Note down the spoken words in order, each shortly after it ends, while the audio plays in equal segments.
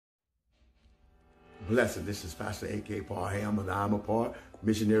blessing. This is Pastor A.K Parham of the I'm a Part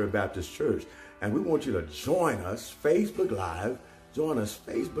Missionary Baptist Church. And we want you to join us Facebook Live. Join us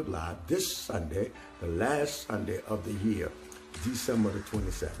Facebook Live this Sunday, the last Sunday of the year, December the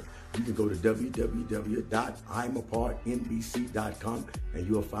 27th. You can go to www.imapartnbc.com and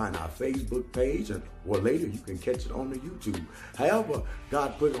you'll find our Facebook page, or later you can catch it on the YouTube. However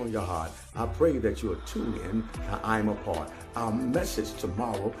God put it on your heart, I pray that you'll tune in to I'm a Part. Our message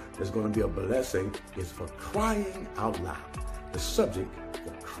tomorrow that's going to be a blessing is for crying out loud. The subject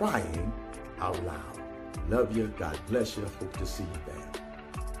for crying out loud. Love you. God bless you. Hope to see you there.